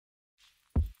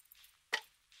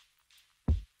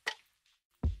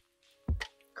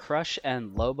Crush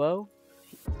and Lobo,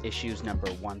 issues number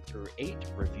 1 through 8,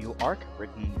 review arc,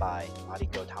 written by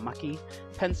Mariko Tamaki,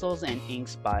 pencils and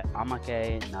inks by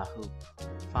Amancay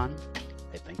Nahuelpan,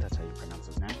 I think that's how you pronounce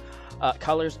his name,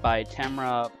 colors by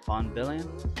Tamra Bonvillain.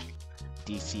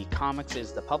 DC Comics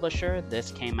is the publisher.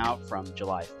 This came out from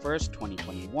July 1st,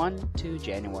 2021 to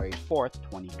January 4th,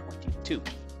 2022.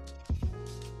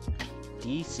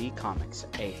 DC Comics,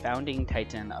 a founding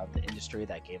titan of the industry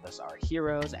that gave us our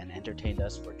heroes and entertained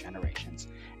us for generations,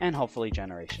 and hopefully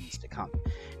generations to come.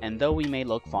 And though we may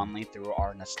look fondly through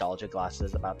our nostalgia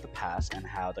glasses about the past and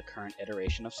how the current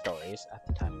iteration of stories, at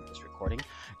the time of this recording,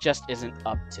 just isn't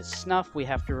up to snuff, we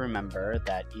have to remember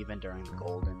that even during the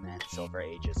golden and silver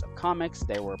ages of comics,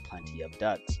 there were plenty of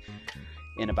duds.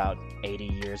 In about 80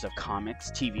 years of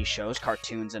comics, TV shows,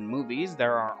 cartoons, and movies,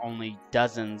 there are only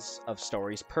dozens of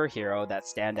stories per hero that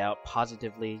stand out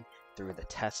positively through the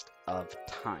test of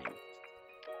time.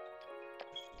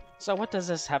 So what does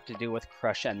this have to do with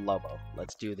Crush and Lobo?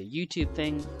 Let's do the YouTube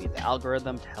thing, beat the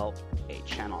algorithm to help a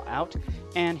channel out,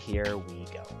 and here we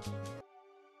go.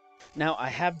 Now, I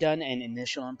have done an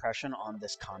initial impression on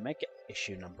this comic,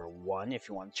 issue number 1. If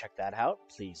you want to check that out,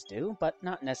 please do, but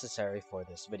not necessary for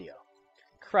this video.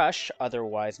 Crush,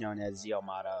 otherwise known as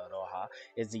Xiomara Roja,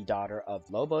 is the daughter of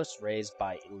Lobos, raised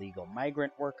by illegal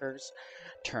migrant workers,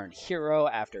 turned hero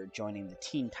after joining the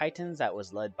Teen Titans that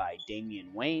was led by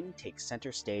Damian Wayne, takes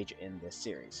center stage in this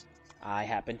series. I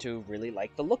happen to really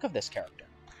like the look of this character.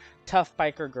 Tough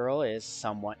biker girl is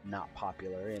somewhat not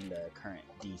popular in the current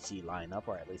DC lineup,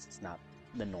 or at least it's not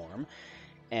the norm,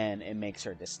 and it makes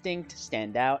her distinct,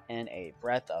 stand out, and a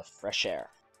breath of fresh air.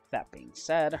 That being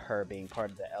said, her being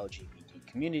part of the LGBT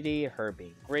community, her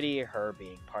being gritty, her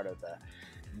being part of the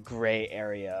gray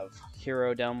area of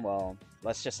herodom, well,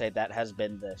 let's just say that has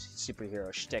been the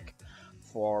superhero shtick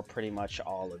for pretty much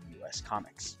all of US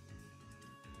comics.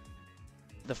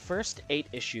 The first 8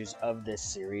 issues of this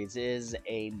series is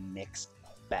a mixed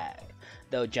bag,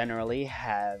 though generally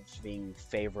having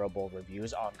favorable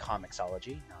reviews on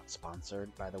Comixology, not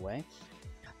sponsored by the way.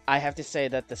 I have to say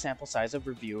that the sample size of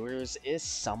reviewers is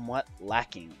somewhat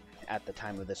lacking. At the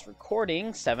time of this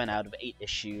recording, 7 out of 8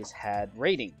 issues had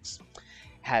ratings.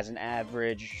 Has an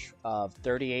average of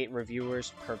 38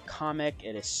 reviewers per comic.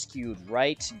 It is skewed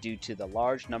right due to the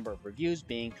large number of reviews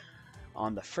being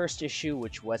on the first issue,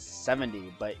 which was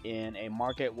 70, but in a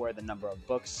market where the number of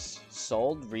books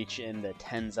sold reach in the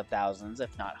tens of thousands,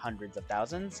 if not hundreds of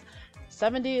thousands,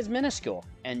 70 is minuscule,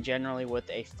 and generally with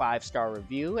a 5-star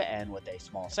review and with a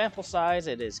small sample size,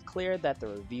 it is clear that the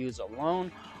reviews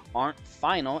alone aren't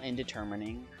final in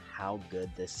determining how good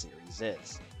this series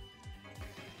is.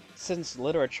 Since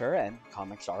literature, and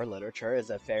comics are literature, is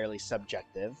a fairly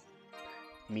subjective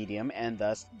medium, and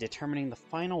thus determining the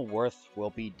final worth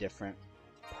will be different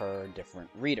per different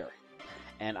reader.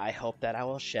 And I hope that I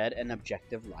will shed an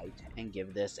objective light and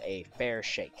give this a fair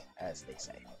shake, as they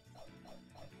say.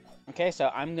 Okay,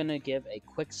 so I'm gonna give a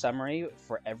quick summary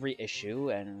for every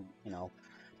issue, and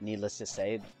needless to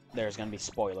say, there's gonna be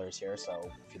spoilers here, so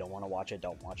if you don't want to watch it,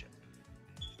 don't watch it.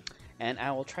 And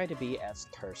I will try to be as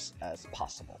terse as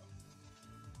possible.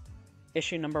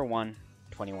 Issue number 1,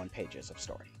 21 pages of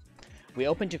story. We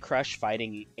open to Crush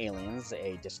fighting aliens,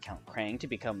 a discount Krang, to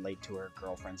become late to her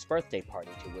girlfriend's birthday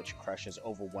party, to which Crush is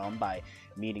overwhelmed by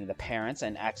meeting the parents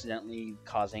and accidentally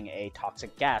causing a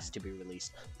toxic gas to be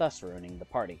released, thus ruining the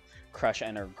party. Crush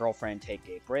and her girlfriend take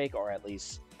a break, or at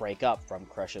least break up from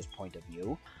Crush's point of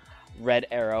view. Red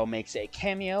Arrow makes a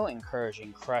cameo,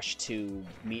 encouraging Crush to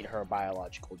meet her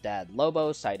biological dad,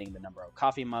 Lobo, citing the number of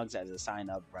coffee mugs as a sign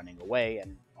of running away,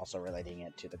 and also relating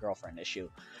it to the girlfriend issue.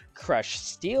 Crush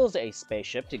steals a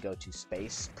spaceship to go to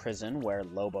space prison where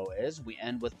Lobo is. We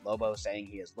end with Lobo saying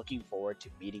he is looking forward to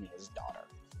meeting his daughter.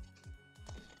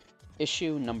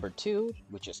 Issue number 2,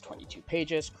 which is 22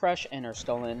 pages, Crush and her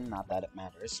stolen, not that it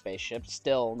matters, spaceship,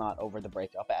 still not over the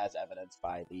breakup as evidenced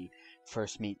by the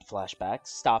first meet flashback,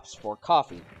 stops for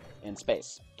coffee in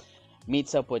space.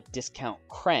 Meets up with Discount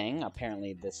Krang.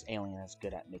 Apparently this alien is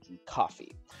good at making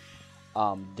coffee.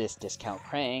 This Discount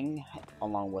Krang,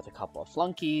 along with a couple of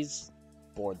flunkies,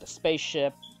 board the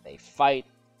spaceship. They fight.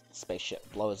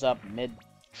 Spaceship blows up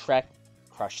mid-trek.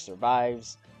 Crush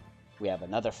survives. We have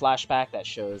another flashback that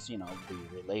shows, the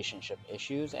relationship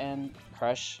issues, and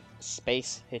Crush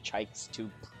space hitchhikes to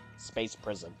space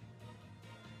prison.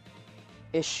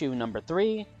 Issue number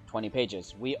 3, 20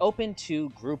 pages. We open to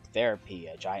group therapy.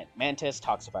 A giant mantis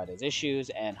talks about his issues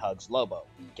and hugs Lobo.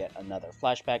 We get another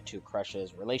flashback to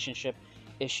Crush's relationship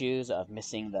issues of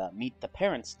missing the meet the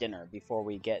parents dinner before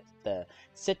we get the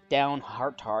sit down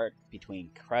heart-to-heart between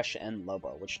Crush and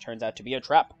Lobo, which turns out to be a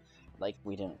trap. Like,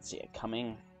 we didn't see it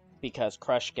coming. because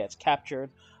Crush gets captured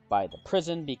by the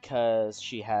prison because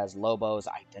she has Lobo's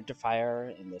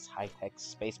identifier in this high-tech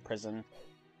space prison.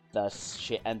 Thus,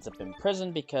 she ends up in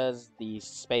prison because the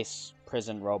space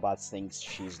prison robots think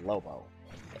she's Lobo.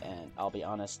 And I'll be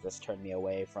honest, this turned me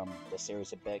away from the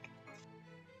series a bit.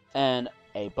 And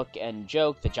a bookend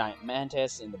joke, the giant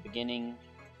mantis in the beginning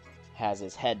has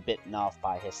his head bitten off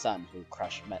by his son, who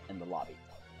Crush met in the lobby.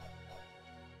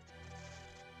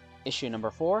 Issue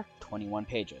number 4, 21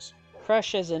 pages.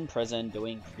 Crush is in prison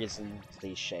doing prison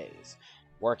cliches.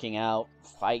 Working out,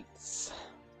 fights,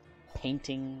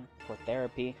 painting for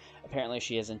therapy. Apparently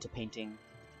she is into painting.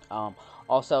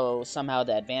 Also, somehow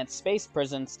the advanced space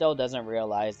prison still doesn't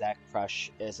realize that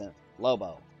Crush isn't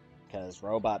Lobo, because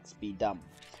robots be dumb.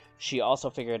 She also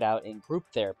figured out in group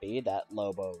therapy that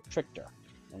Lobo tricked her,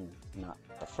 and not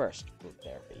the first group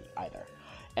therapy either.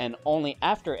 And only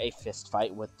after a fist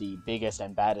fight with the biggest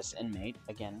and baddest inmate,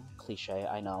 again, cliche,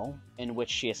 I know, in which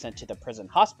she is sent to the prison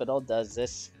hospital, does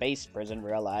this space prison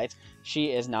realize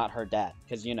she is not her dad,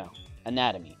 because, you know,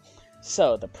 anatomy.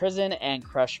 So, the prison and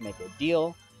Crush make a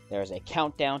deal. There's a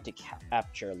countdown to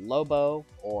capture Lobo,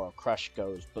 or Crush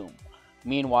goes boom.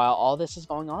 Meanwhile, all this is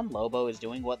going on, Lobo is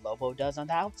doing what Lobo does on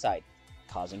the outside,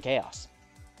 causing chaos.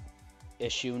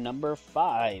 Issue number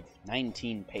 5,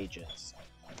 19 pages.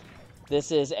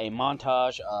 This is a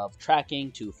montage of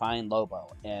tracking to find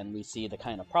Lobo, and we see the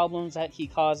kind of problems that he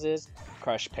causes.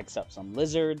 Crush picks up some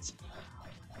lizards,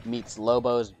 meets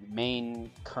Lobo's main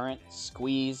current,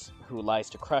 Squeeze, who lies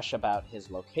to Crush about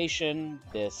his location.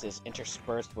 This is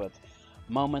interspersed with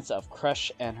moments of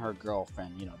Crush and her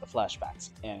girlfriend, you know, the flashbacks,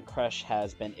 and Crush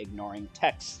has been ignoring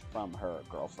texts from her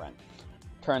girlfriend.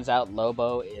 Turns out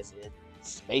Lobo is in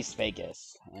Space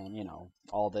Vegas, and, you know,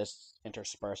 all this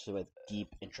interspersed with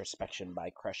deep introspection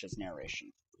by Crush's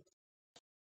narration.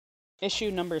 Issue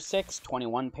number 6,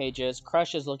 21 pages.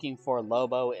 Crush is looking for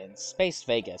Lobo in Space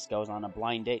Vegas, goes on a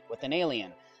blind date with an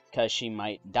alien, because she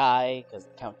might die, because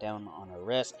the countdown on her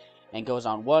wrist, and goes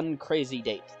on one crazy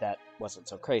date that wasn't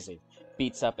so crazy.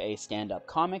 Beats up a stand-up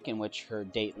comic in which her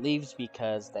date leaves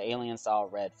because the alien saw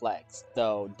red flags.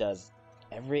 Though, does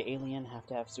every alien have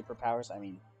to have superpowers? I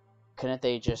mean, couldn't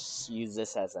they just use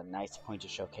this as a nice point to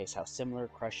showcase how similar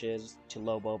Crush is to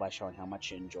Lobo by showing how much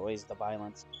she enjoys the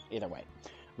violence? Either way,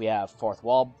 we have fourth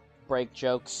wall break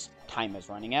jokes, time is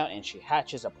running out, and she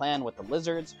hatches a plan with the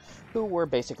lizards, who were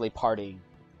basically partying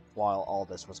while all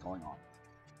this was going on.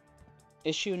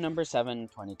 Issue number 7,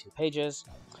 22 pages.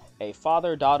 A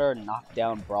father-daughter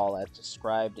knockdown brawl as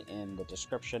described in the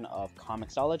description of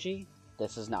Comixology.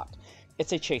 This is not.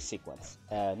 It's a chase sequence,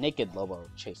 a naked Lobo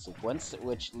chase sequence,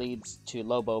 which leads to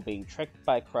Lobo being tricked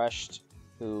by Crush,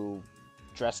 who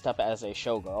dressed up as a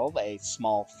showgirl. A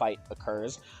small fight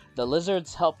occurs. The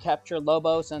lizards help capture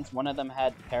Lobo since one of them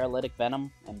had paralytic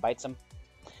venom and bites him.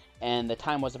 And the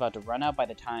time was about to run out by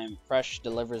the time Crush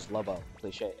delivers Lobo.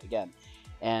 Cliche again.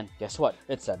 And guess what?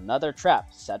 It's another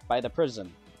trap set by the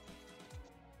prison.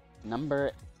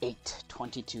 Number 8,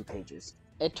 22 pages.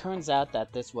 It turns out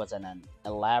that this was an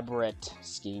elaborate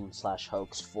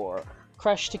scheme/hoax for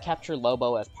Crush to capture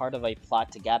Lobo as part of a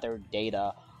plot to gather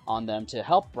data on them to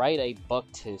help write a book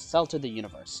to sell to the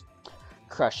universe.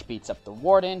 Crush beats up the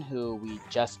warden, who we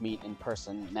just meet in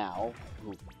person now,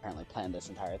 who apparently planned this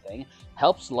entire thing,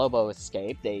 helps Lobo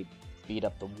escape. They beat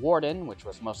up the warden, which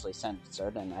was mostly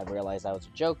censored, and I realized that was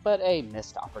a joke, but a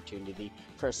missed opportunity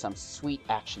for some sweet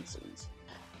action scenes.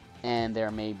 And there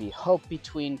may be hope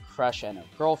between Crush and her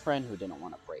girlfriend, who didn't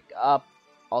want to break up.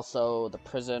 Also, the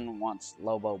prison wants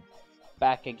Lobo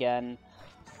back again.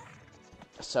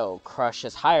 So Crush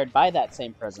is hired by that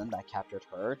same prison that captured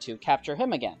her to capture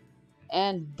him again.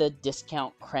 And the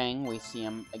discount Krang, we see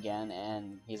him again,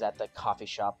 and he's at the coffee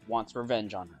shop, wants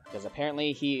revenge on her, because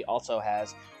apparently he also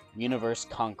has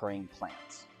universe-conquering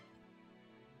plans.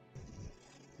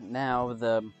 Now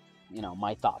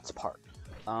my thoughts part.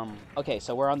 Okay,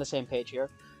 so we're on the same page here.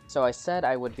 So I said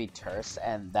I would be terse,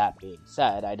 and that being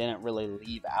said, I didn't really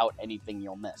leave out anything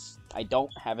you'll miss. I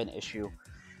don't have an issue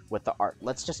with the art.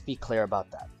 Let's just be clear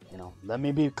about that. Let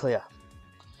me be clear.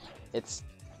 It's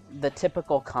the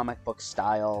typical comic book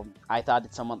style. I thought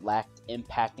it somewhat lacked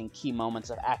impact in key moments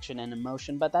of action and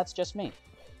emotion, but that's just me.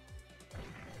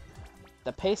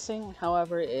 The pacing,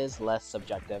 however, is less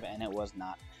subjective, and it was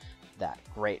not that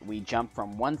great. We jump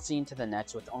from one scene to the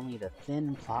next with only the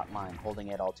thin plot line holding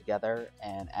it all together,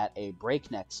 and at a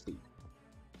breakneck speed.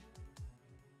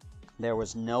 There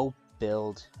was no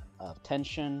build of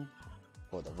tension,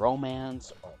 or the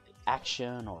romance, or the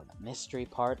action, or the mystery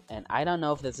part, and I don't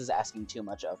know if this is asking too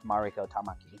much of Mariko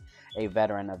Tamaki, a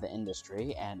veteran of the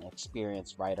industry and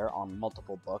experienced writer on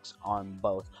multiple books on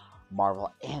both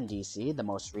Marvel and DC. The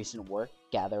most recent work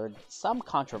gathered some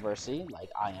controversy, like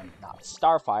I Am Not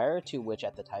Starfire, to which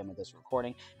at the time of this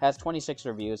recording has 26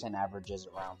 reviews and averages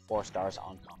around 4 stars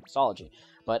on Comixology.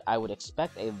 But I would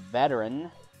expect a veteran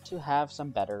to have some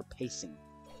better pacing.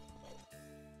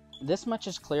 This much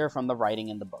is clear from the writing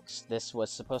in the books. This was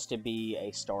supposed to be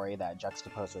a story that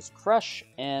juxtaposes Crush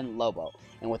and Lobo,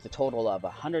 and with a total of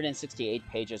 168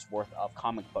 pages worth of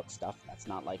comic book stuff, that's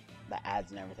not like the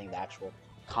ads and everything, the actual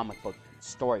comic book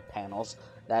story panels,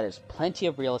 that is plenty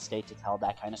of real estate to tell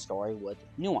that kind of story with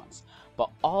nuance. But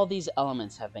all these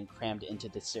elements have been crammed into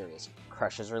this series.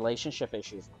 Crush's relationship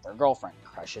issues with her girlfriend,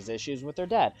 Crush's issues with her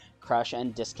dad, Crush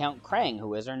and Discount Krang,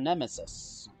 who is her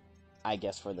nemesis, I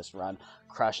guess, for this run,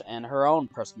 Crush and her own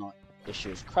personal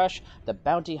issues, Crush, the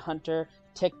bounty hunter,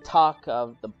 tick-tock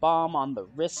of the bomb on the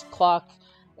wrist clock,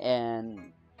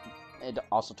 and it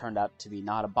also turned out to be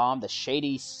not a bomb, the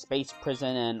shady space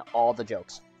prison, and all the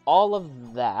jokes. All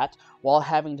of that while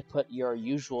having to put your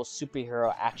usual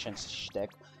superhero action shtick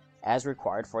as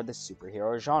required for the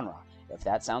superhero genre. If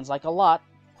that sounds like a lot,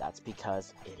 that's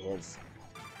because it is.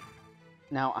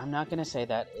 Now, I'm not going to say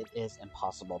that it is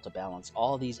impossible to balance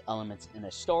all these elements in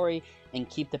a story and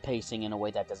keep the pacing in a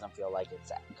way that doesn't feel like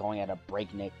it's going at a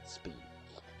breakneck speed.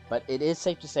 But it is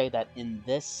safe to say that in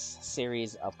this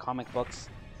series of comic books,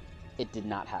 it did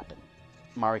not happen.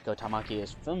 Mariko Tamaki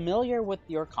is familiar with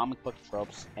your comic book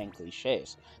tropes and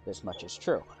cliches. This much is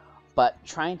true. But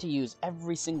trying to use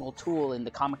every single tool in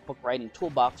the comic book writing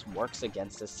toolbox works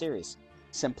against this series.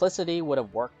 Simplicity would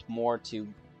have worked more to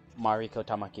Mariko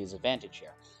Tamaki's advantage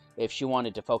here. If she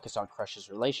wanted to focus on Crush's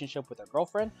relationship with her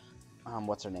girlfriend,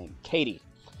 what's her name? Katie.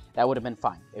 That would have been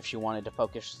fine. If she wanted to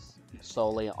focus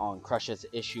solely on Crush's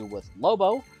issue with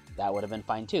Lobo, that would have been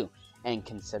fine too. And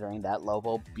considering that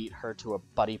Lobo beat her to a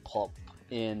buddy pulp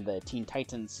in the Teen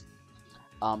Titans,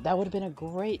 that would have been a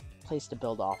great place to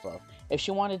build off of. If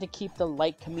she wanted to keep the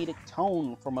light comedic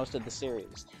tone for most of the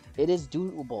series, it is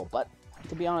doable, but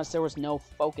to be honest, there was no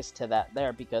focus to that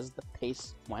there because the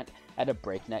pace went at a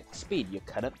breakneck speed. You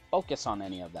couldn't focus on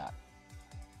any of that.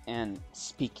 And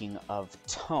speaking of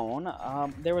tone,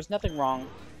 there was nothing wrong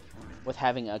with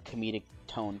having a comedic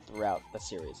tone throughout the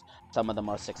series. Some of the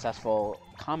most successful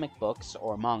comic books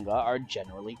or manga are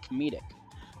generally comedic.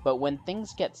 But when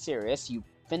things get serious, you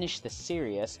finish the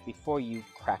serious before you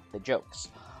crack the jokes.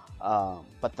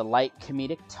 But the light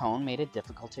comedic tone made it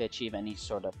difficult to achieve any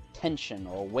sort of tension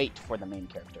or weight for the main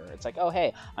character. It's like, oh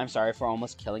hey, I'm sorry for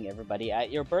almost killing everybody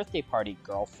at your birthday party,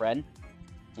 girlfriend.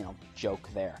 You know, joke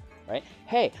there, right?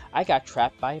 Hey, I got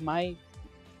trapped by my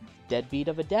deadbeat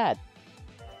of a dad.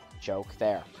 Joke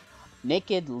there.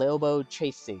 Naked Lobo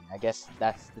chasing. I guess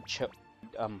that's the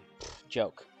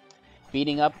joke.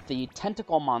 Beating up the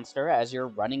tentacle monster as your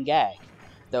running gag.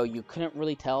 Though you couldn't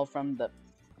really tell from the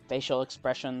facial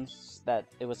expressions that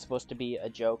it was supposed to be a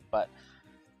joke, but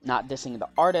not dissing the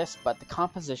artist, but the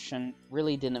composition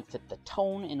really didn't fit the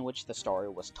tone in which the story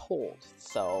was told.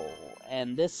 So,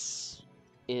 and this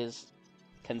is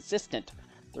consistent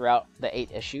throughout the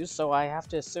 8 issues, so I have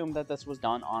to assume that this was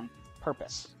done on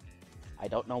purpose. I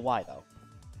don't know why, though.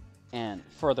 And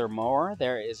furthermore,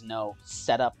 there is no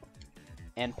setup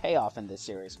and payoff in this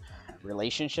series.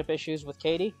 Relationship issues with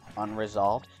Katie,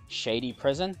 unresolved. Shady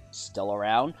prison, still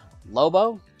around.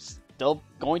 Lobo, still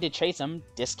going to chase him.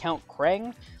 Discount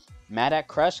Krang, mad at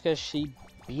Crush because she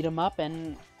beat him up,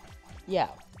 and yeah.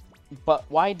 But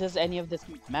why does any of this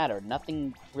matter?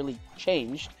 Nothing really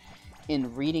changed.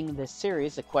 In reading this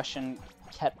series, the question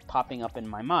kept popping up in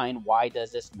my mind, why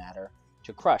does this matter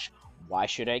to Crush? Why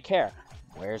should I care?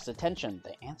 Where's the tension?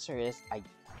 The answer is, I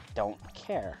don't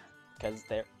care, because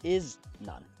there is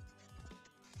none.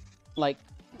 Like,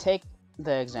 take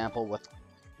the example with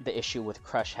the issue with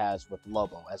Crush has with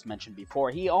Lobo. As mentioned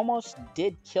before, he almost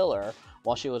did kill her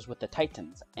while she was with the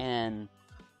Titans. And,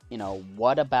 you know,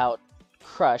 what about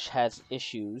Crush has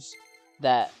issues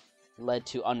that led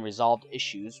to unresolved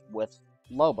issues with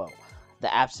Lobo?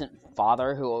 The absent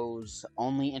father whose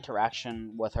only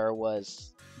interaction with her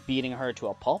was beating her to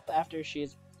a pulp after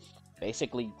she's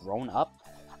basically grown up.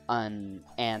 And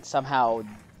somehow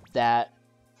that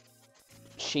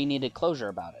she needed closure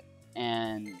about it.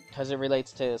 And because it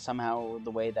relates to somehow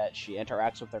the way that she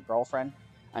interacts with her girlfriend,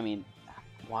 I mean,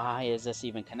 why is this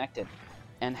even connected?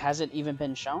 And has it even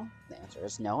been shown? The answer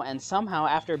is no. And somehow,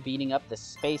 after beating up the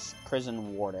space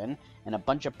prison warden and a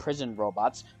bunch of prison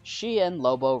robots, she and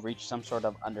Lobo reach some sort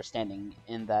of understanding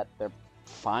in that they're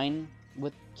fine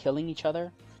with killing each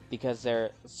other because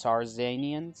they're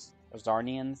Sarzanians, or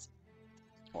Zarnians,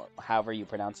 or however you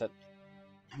pronounce it.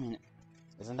 I mean,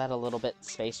 isn't that a little bit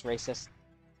space racist?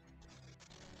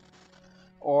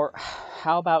 Or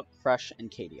how about Crush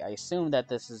and Katie? I assume that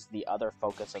this is the other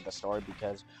focus of the story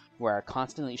because we're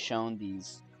constantly shown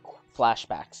these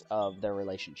flashbacks of their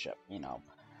relationship, you know.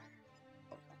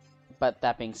 But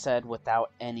that being said, without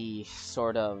any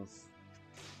sort of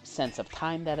sense of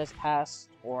time that has passed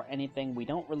or anything, we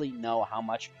don't really know how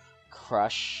much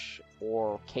Crush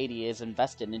or Katie is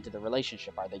invested into the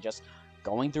relationship. Are they just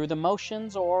going through the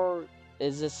motions, or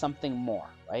is this something more,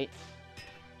 right?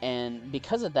 And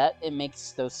because of that, it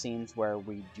makes those scenes where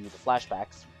we do the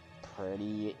flashbacks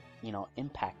pretty, you know,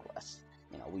 impactless.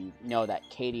 You know, we know that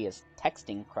Katie is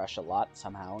texting Crush a lot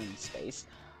somehow in space,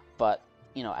 but,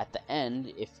 you know, at the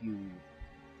end,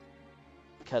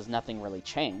 because nothing really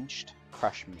changed,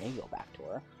 Crush may go back to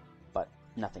her, but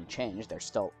nothing changed. They're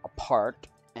still apart,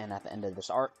 and at the end of this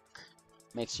arc,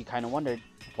 makes you kind of wonder,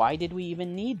 why did we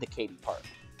even need the Katie part?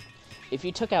 If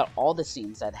you took out all the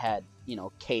scenes that had, you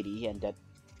know, Katie and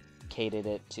dedicated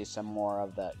it to some more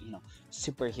of the, you know,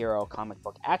 superhero comic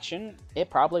book action, it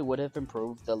probably would have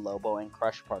improved the Lobo and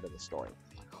Crush part of the story.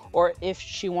 Or if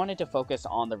she wanted to focus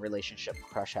on the relationship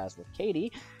Crush has with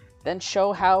Katie, then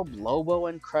show how Lobo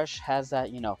and Crush has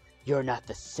that, you know, you're not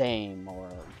the same,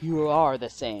 or you are the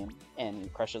same,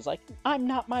 and Crush is like, I'm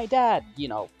not my dad, you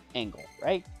know, angle,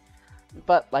 right?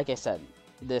 But like I said,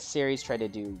 this series tried to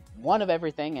do one of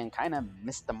everything and kind of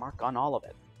missed the mark on all of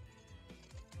it.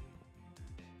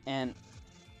 And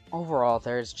overall,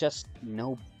 there's just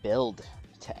no build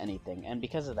to anything, and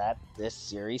because of that, this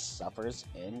series suffers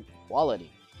in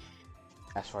quality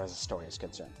as far as the story is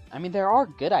concerned. I mean, there are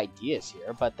good ideas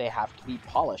here, but they have to be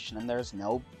polished, and there's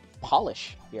no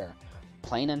polish here.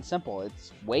 Plain and simple,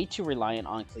 it's way too reliant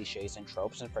on cliches and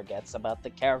tropes and forgets about the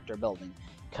character building,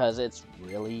 because it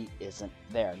really isn't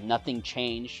there. Nothing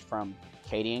changed from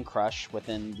Katie and Crush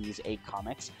within these 8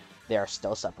 comics. They are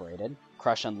still separated.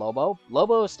 Crush and Lobo.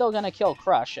 Lobo is still gonna kill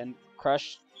Crush, and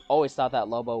Crush always thought that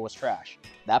Lobo was trash.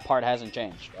 That part hasn't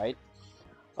changed, right?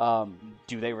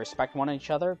 Do they respect one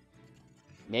each other?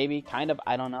 Maybe, kind of,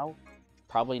 I don't know.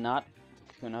 Probably not.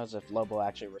 Who knows if Lobo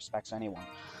actually respects anyone.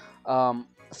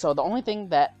 So the only thing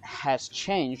that has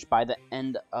changed by the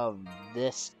end of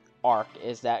this arc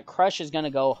is that Crush is going to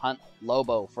go hunt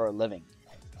Lobo for a living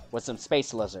with some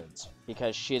space lizards,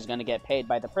 because she is going to get paid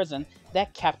by the prison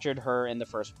that captured her in the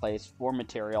first place for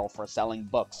material for selling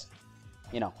books,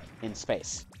 you know, in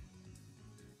space.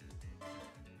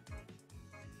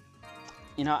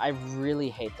 You know, I really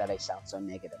hate that I sound so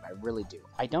negative. I really do.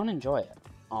 I don't enjoy it.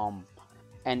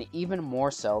 And even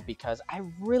more so because I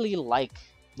really like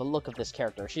the look of this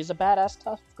character. She's a badass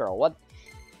tough girl. What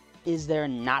is there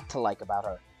not to like about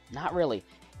her? Not really.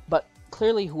 But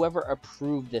clearly whoever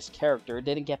approved this character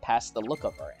didn't get past the look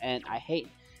of her. And I hate,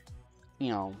 you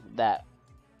know, that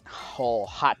whole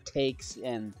hot takes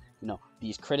and, you know,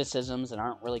 these criticisms that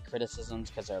aren't really criticisms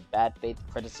because they're bad faith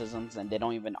criticisms, and they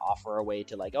don't even offer a way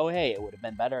to like, oh hey, it would have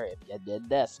been better if you did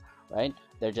this, right?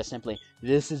 They're just simply,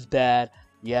 this is bad,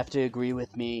 you have to agree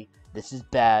with me, this is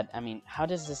bad. I mean, how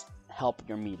does this help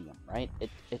your medium, right?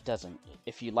 It doesn't.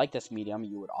 If you like this medium,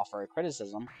 you would offer a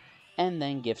criticism and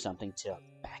then give something to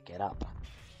back it up.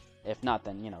 If not,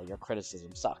 then, you know, your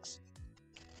criticism sucks.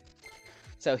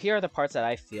 So here are the parts that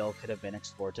I feel could have been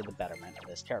explored to the betterment of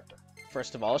this character.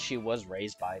 First of all, she was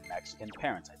raised by Mexican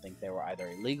parents. I think they were either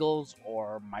illegals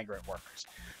or migrant workers,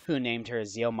 who named her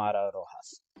Xiomara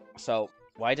Rojas. So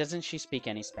why doesn't she speak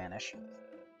any Spanish?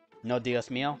 No Dios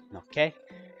mío, no que,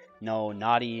 no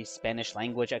naughty Spanish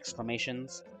language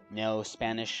exclamations, no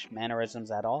Spanish mannerisms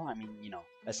at all. I mean, you know,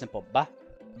 a simple ba,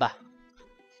 ba.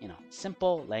 You know,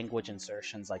 simple language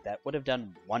insertions like that would have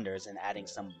done wonders in adding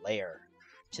some layer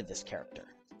to this character.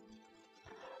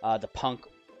 The punk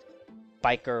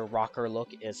biker rocker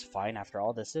look is fine. After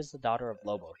all, this is the daughter of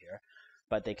Lobo here,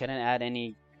 but they couldn't add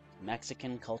any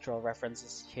Mexican cultural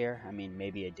references here. I mean,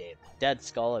 maybe a Day of the Dead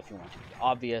skull if you want to be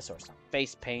obvious, or some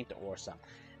face paint, or some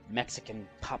Mexican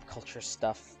pop culture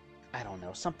stuff. I don't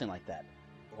know, something like that,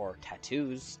 or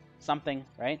tattoos, something,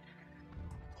 right?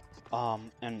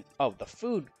 And oh, the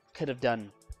food could have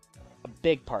done a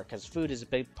big part, because food is a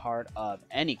big part of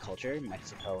any culture.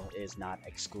 Mexico is not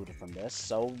excluded from this.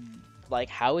 So, like,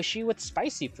 how is she with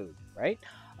spicy food, right?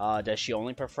 Does she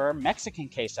only prefer Mexican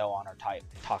queso on her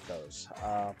tacos?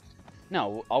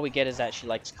 No, all we get is that she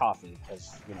likes coffee,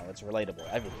 because, you know, it's relatable.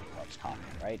 Everybody loves coffee,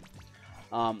 right?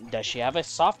 Does she have a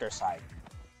softer side?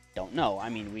 Don't know. I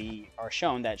mean, we are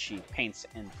shown that she paints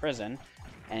in prison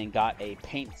and got a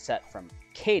paint set from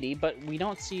Katie, but we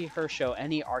don't see her show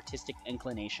any artistic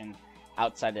inclination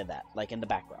outside of that, like in the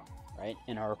background, right?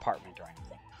 In her apartment or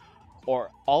anything. Or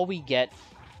all we get,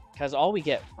 because all we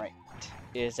get, right,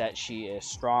 is that she is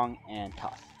strong and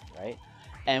tough, right?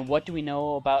 And what do we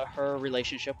know about her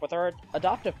relationship with her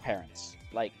adoptive parents?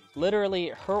 Like, literally,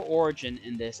 her origin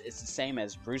in this is the same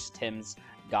as Bruce Timm's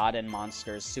God and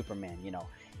Monsters Superman, you know,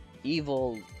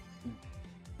 evil,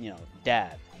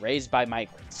 dad, raised by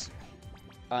migrants.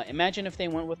 Imagine if they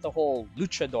went with the whole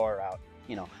luchador route,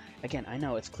 Again, I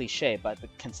know it's cliche, but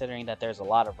considering that there's a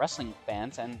lot of wrestling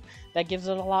fans, and that gives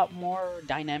it a lot more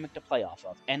dynamic to play off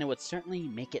of, and it would certainly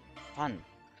make it fun.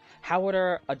 How would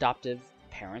our adoptive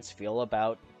parents feel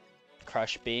about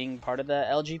Crush being part of the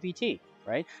LGBT,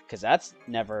 right? Because that's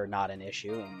never not an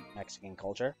issue in Mexican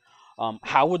culture.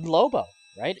 How would Lobo,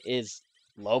 right? Is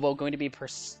Lobo going to be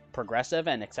progressive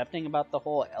and accepting about the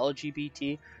whole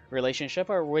LGBT relationship,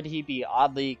 or would he be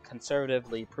oddly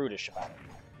conservatively prudish about it?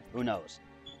 Who knows,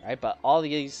 right? But all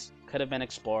these could have been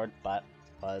explored, but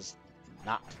was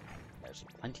not. There's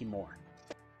plenty more.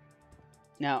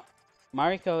 Now,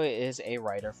 Mariko is a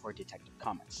writer for Detective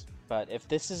Comics, but if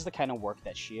this is the kind of work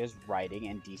that she is writing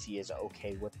and DC is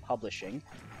okay with publishing,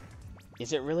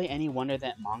 is it really any wonder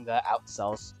that manga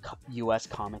outsells US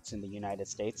comics in the United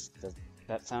States? Does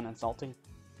that sound insulting?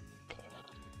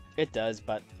 It does,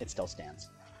 but it still stands.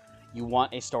 You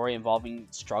want a story involving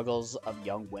struggles of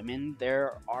young women?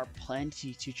 There are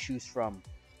plenty to choose from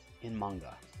in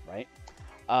manga, right?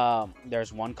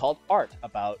 There's one called Art,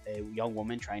 about a young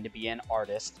woman trying to be an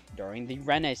artist during the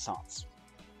Renaissance.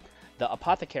 The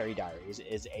Apothecary Diaries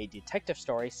is a detective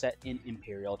story set in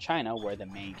Imperial China, where the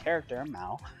main character,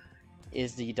 Mao,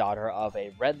 is the daughter of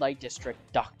a red light district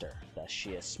doctor. Thus,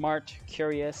 she is smart,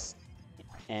 curious,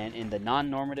 and in the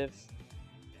non-normative,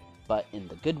 but in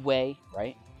the good way,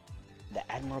 right? The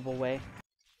admirable way.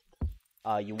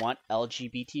 You want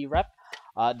LGBT rep?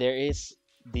 There is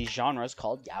these genres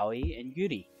called yaoi and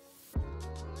yuri.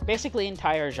 Basically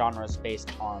entire genres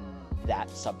based on that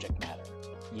subject matter.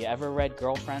 You ever read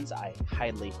Girlfriends? I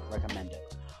highly recommend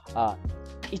it.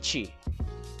 Ichi,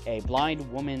 a blind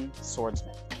woman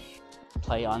swordsman.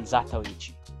 Play on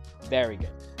Zatoichi. Very good.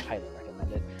 Highly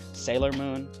recommend it. Sailor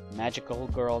Moon, Magical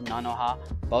Girl Nanoha,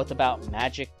 both about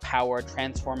magic power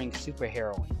transforming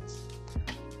superheroines.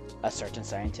 A Certain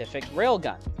Scientific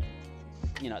Railgun.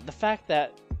 The fact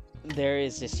that there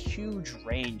is this huge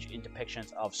range in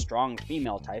depictions of strong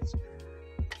female types,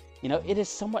 it is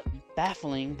somewhat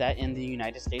baffling that in the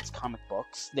United States comic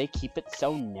books, they keep it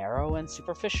so narrow and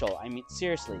superficial. I mean,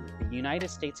 seriously, the United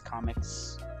States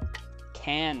comics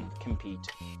can compete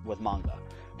with manga,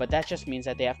 but that just means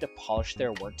that they have to polish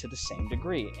their work to the same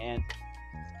degree, and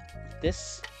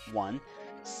this one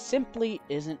simply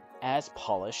isn't as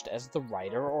polished as the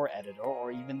writer or editor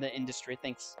or even the industry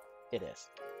thinks it is.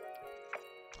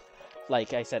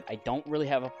 Like I said, I don't really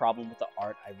have a problem with the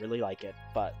art. I really like it,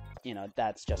 but,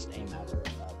 that's just a matter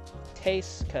of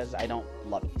taste, because I don't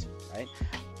love it, right?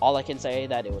 All I can say is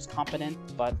that it was competent,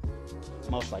 but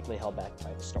most likely held back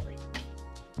by the story.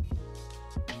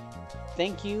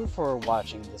 Thank you for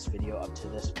watching this video up to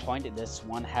this point. This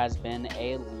one has been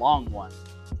a long one.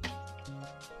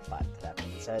 But that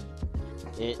being said,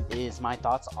 it is my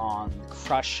thoughts on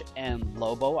Crush and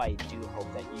Lobo. I do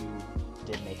hope that you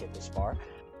did make it this far.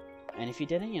 And if you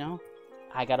didn't,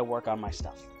 I gotta work on my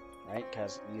stuff, right?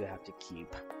 Because you have to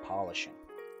keep polishing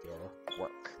your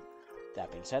work.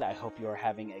 That being said, I hope you are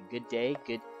having a good day,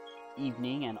 good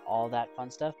evening, and all that fun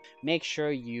stuff. Make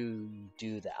sure you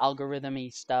do the algorithm-y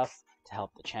stuff to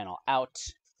help the channel out.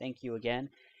 Thank you again,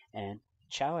 and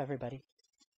ciao, everybody.